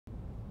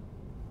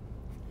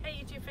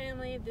YouTube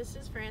family, this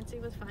is Francie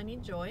with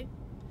Finding Joy,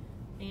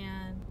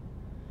 and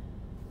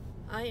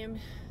I am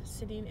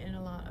sitting in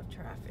a lot of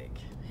traffic.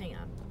 Hang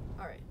on.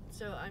 Alright,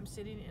 so I'm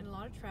sitting in a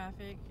lot of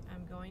traffic.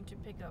 I'm going to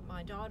pick up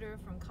my daughter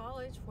from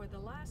college for the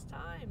last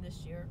time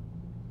this year.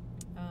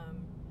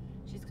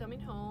 She's coming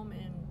home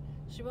and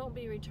she won't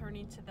be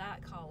returning to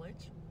that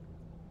college.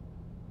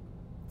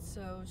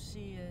 So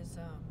she is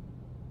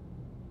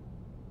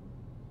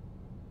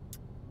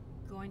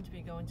going to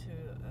be going to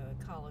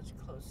a college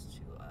close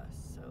to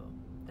us, so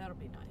that'll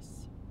be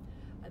nice.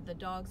 The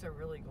dogs are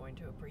really going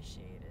to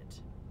appreciate it.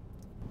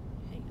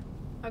 Hang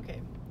on.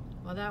 Okay,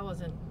 well that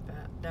wasn't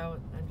bad.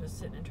 I'm just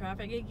sitting in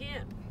traffic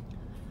again.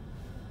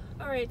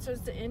 Alright, so it's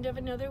the end of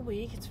another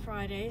week. It's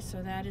Friday,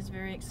 so that is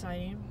very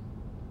exciting.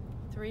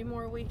 3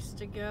 more weeks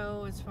to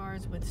go as far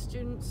as with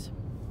students,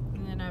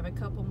 and then I have a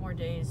couple more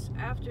days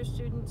after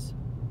students,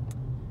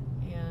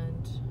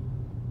 and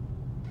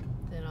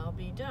then I'll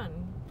be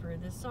done for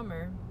this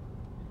summer.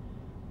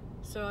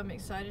 So I'm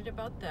excited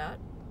about that.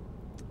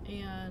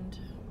 And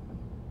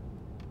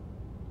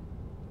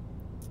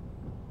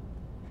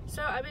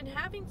so I've been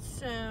having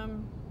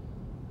some,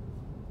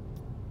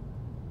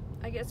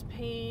 I guess,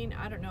 pain,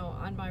 I don't know,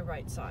 on my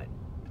right side.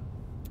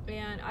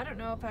 And I don't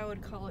know if I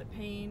would call it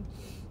pain.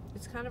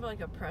 It's kind of like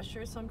a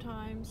pressure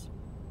sometimes.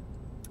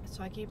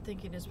 So I keep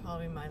thinking it's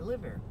probably my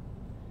liver.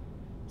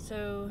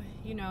 So,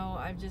 you know,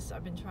 I've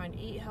been trying to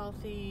eat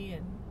healthy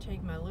and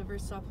take my liver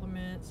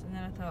supplements, and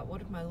then I thought, what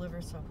if my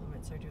liver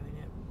supplements are doing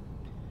it?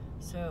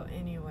 So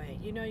anyway,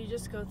 you know, you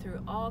just go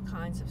through all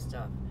kinds of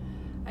stuff.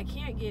 I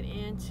can't get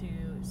into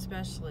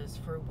specialists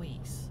for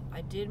weeks.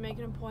 I did make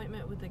an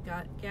appointment with a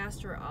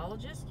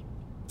gastrologist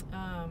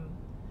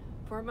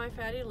for my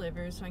fatty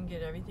liver, so I can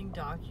get everything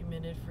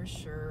documented for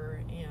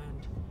sure,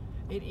 and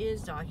it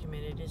is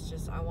documented. It's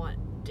just I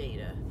want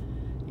data,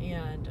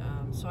 and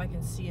so I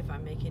can see if I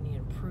make any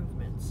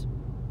improvements.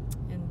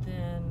 And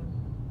then,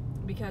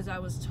 because I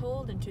was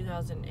told in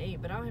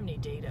 2008, but I don't have any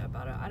data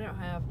about it. I don't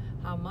have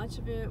how much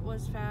of it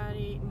was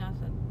fatty,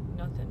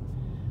 nothing.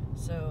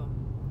 So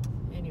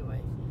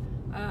anyway,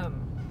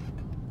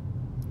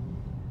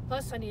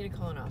 plus I need a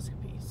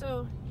colonoscopy.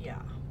 So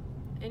yeah,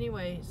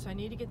 anyway, so I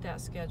need to get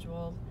that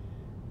scheduled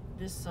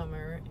this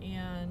summer.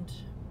 And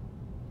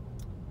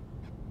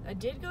I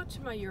did go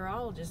to my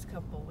urologist a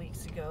couple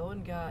weeks ago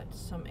and got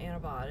some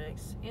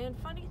antibiotics. And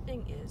funny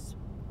thing is,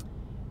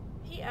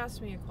 he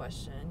asked me a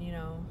question, you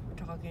know, we're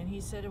talking.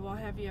 He said, well,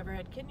 have you ever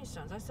had kidney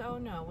stones? I said, oh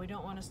no, we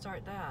don't want to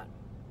start that.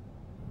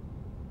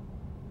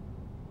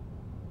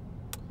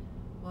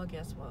 Well,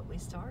 guess what? We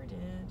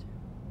started.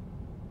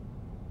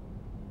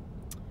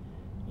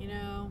 You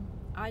know,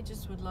 I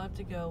just would love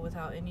to go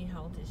without any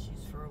health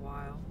issues for a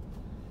while.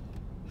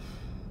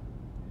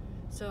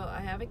 So I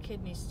have a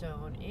kidney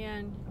stone,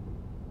 and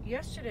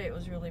yesterday it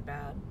was really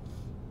bad.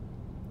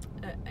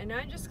 And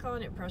I'm just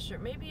calling it pressure.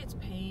 Maybe it's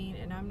pain,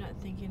 and I'm not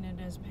thinking it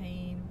as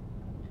pain.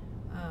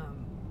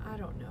 I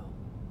don't know.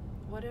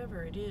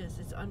 Whatever it is,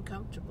 it's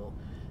uncomfortable.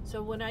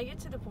 So when I get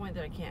to the point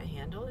that I can't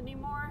handle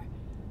anymore,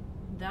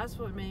 that's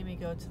what made me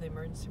go to the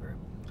emergency room.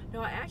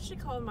 No, I actually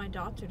called my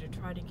doctor to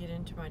try to get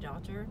into my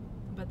doctor,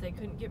 but they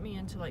couldn't get me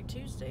into like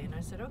Tuesday, and I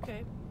said,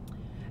 okay.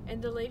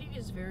 And the lady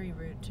is very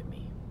rude to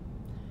me.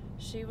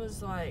 She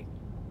was like,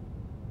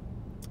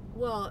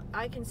 well,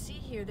 I can see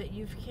here that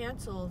you've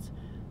canceled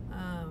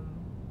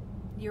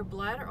your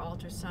bladder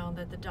ultrasound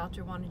that the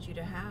doctor wanted you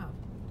to have.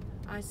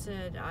 I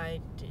said,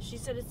 she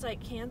said, it's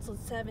like canceled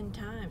 7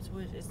 times.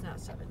 Well, it's not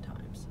 7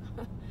 times.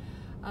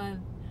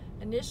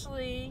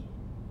 Initially,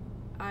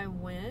 I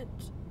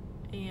went,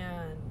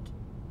 and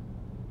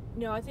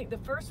no, I think the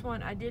first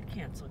one I did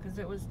cancel because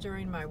it was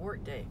during my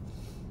work day.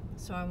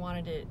 So I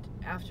wanted it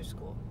after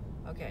school.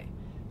 Okay.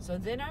 So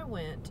then I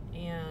went,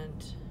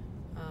 and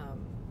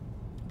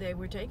they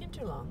were taking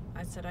too long.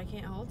 I said, I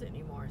can't hold it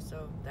anymore.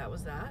 So that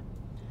was that.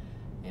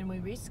 And we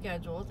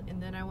rescheduled,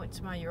 and then I went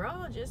to my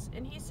urologist,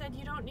 and he said,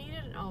 you don't need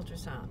an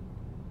ultrasound.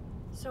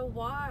 So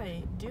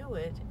why do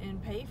it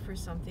and pay for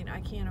something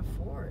I can't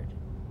afford?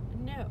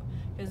 No,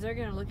 because they're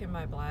going to look at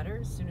my bladder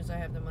as soon as I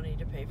have the money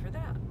to pay for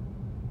that.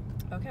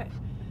 Okay.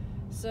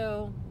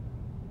 So,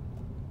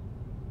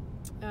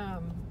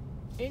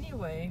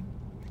 anyway,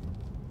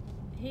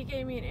 he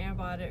gave me an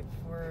antibiotic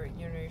for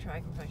urinary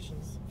tract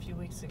infections a few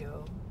weeks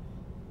ago.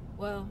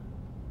 Well,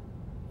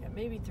 yeah,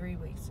 maybe 3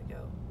 weeks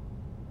ago.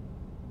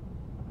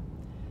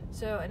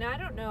 So, and I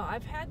don't know,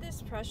 I've had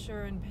this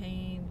pressure and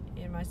pain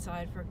in my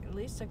side for at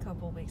least a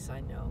couple weeks,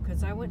 I know,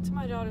 because I went to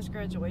my daughter's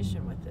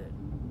graduation with it.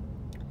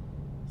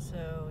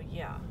 So,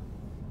 yeah.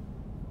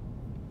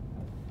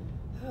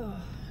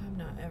 I'm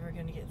not ever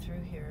going to get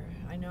through here.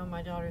 I know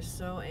my daughter's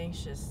so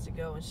anxious to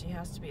go, and she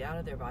has to be out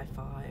of there by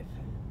 5.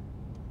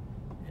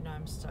 And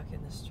I'm stuck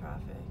in this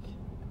traffic.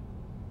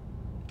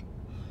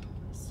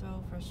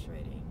 So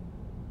frustrating.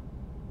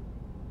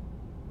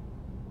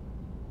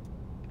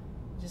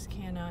 Just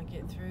cannot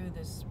get through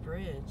this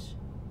bridge.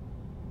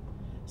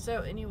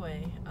 So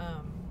anyway,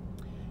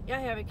 yeah,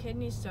 I have a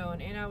kidney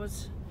stone, and I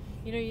was,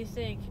 you know, you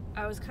think,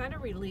 I was kind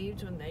of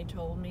relieved when they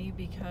told me,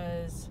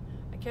 because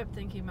I kept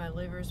thinking my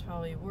liver's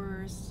probably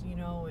worse, you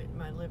know,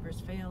 my liver's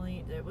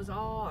failing. It was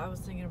all, I was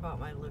thinking about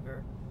my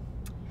liver.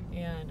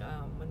 And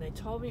when they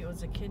told me it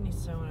was a kidney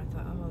stone, I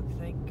thought, oh,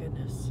 thank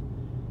goodness.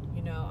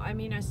 You know, I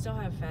mean, I still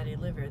have fatty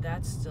liver.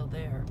 That's still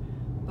there.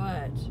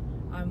 But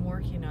I'm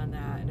working on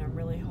that, and I'm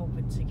really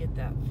hoping to get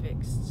that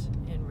fixed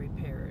and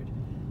repaired.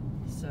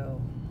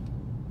 So,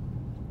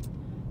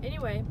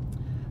 anyway,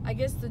 I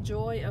guess the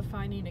joy of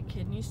finding a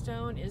kidney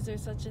stone, is there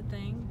such a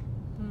thing?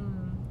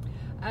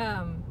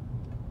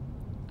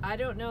 I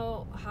don't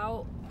know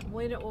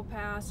when it will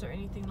pass or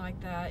anything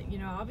like that. You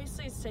know,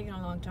 obviously it's taken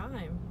a long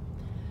time.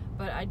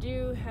 But I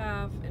do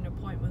have an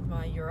appointment with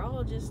my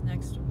urologist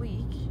next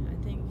week. I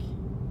think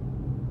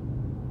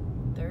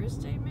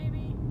Thursday,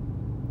 maybe?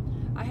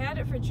 I had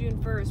it for June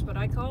 1st, but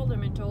I called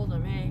him and told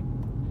him, hey,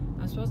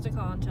 I'm supposed to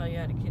call and tell you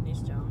I had a kidney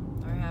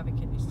stone, or have a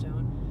kidney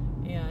stone.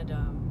 And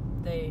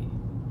they,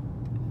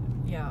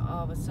 yeah,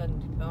 all of a sudden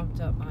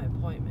bumped up my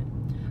appointment.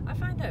 I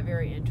find that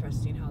very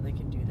interesting how they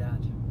can do that.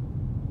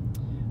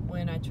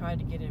 When I tried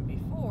to get in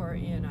before,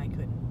 and I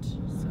couldn't. So,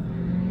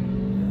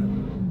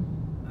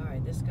 all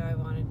right, this guy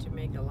wanted to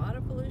make a lot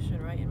of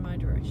pollution right in my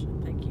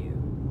direction. Thank you.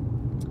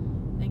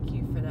 Thank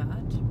you for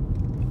that.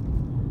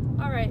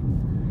 All right.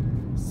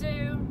 So,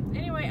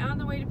 anyway, on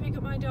the way to pick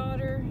up my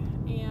daughter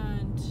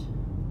and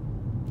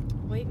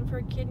waiting for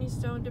a kidney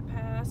stone to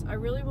pass. I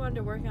really wanted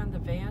to work on the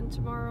van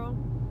tomorrow.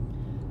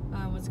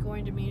 I was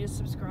going to meet a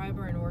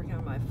subscriber and work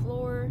on my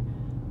floor.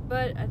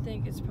 But I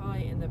think it's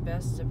probably in the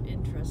best of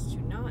interest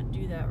to not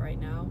do that right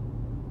now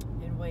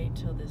and wait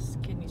till this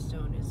kidney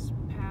stone is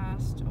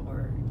passed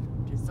or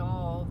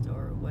dissolved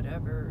or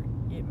whatever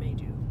it may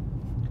do.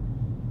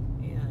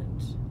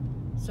 And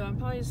so I'm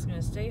probably just going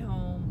to stay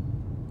home,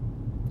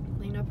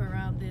 clean up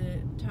around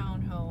the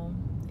townhome,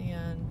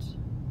 and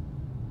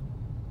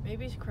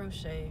maybe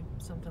crochet,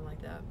 something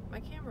like that. My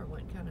camera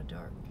went kind of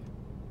dark.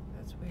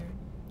 That's weird.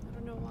 I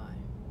don't know why.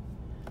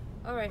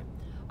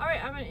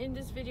 Alright, I'm going to end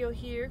this video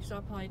here because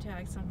I'll probably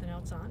tag something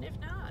else on. If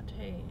not,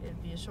 hey,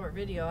 it'd be a short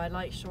video. I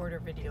like shorter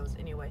videos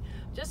anyway.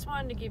 Just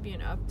wanted to give you an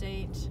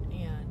update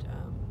and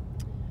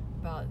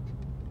about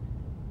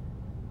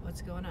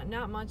what's going on.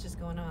 Not much is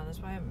going on. That's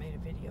why I haven't made a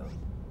video.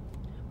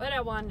 But I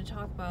wanted to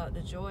talk about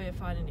the joy of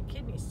finding a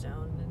kidney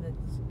stone. And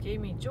it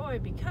gave me joy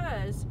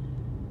because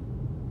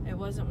it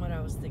wasn't what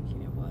I was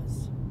thinking it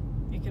was.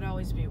 It could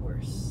always be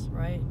worse,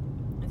 right?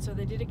 And so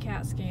they did a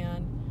CAT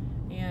scan,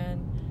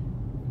 and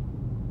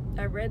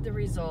I read the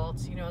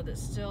results, you know, that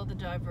still the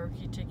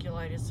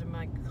diverticulitis in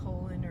my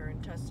colon or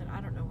intestine.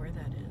 I don't know where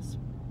that is.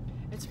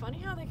 It's funny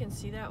how they can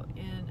see that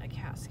in a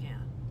CAT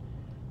scan.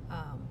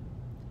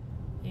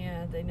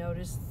 And they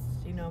noticed,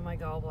 you know, my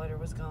gallbladder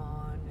was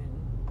gone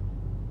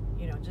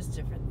and, you know, just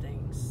different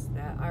things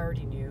that I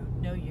already knew.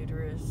 No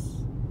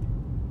uterus,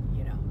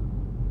 you know.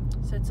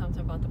 Said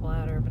something about the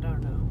bladder, but I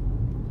don't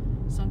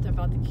know. Something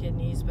about the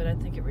kidneys, but I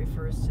think it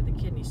refers to the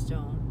kidney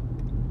stone.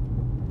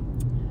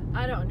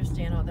 I don't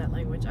understand all that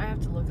language. I have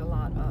to look a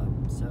lot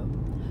up. So,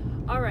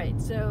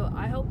 alright, so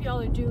I hope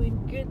y'all are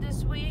doing good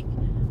this week.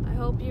 I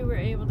hope you were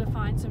able to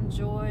find some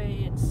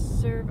joy and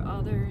serve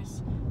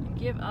others and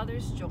give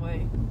others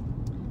joy.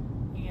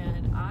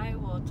 And I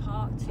will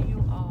talk to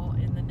you all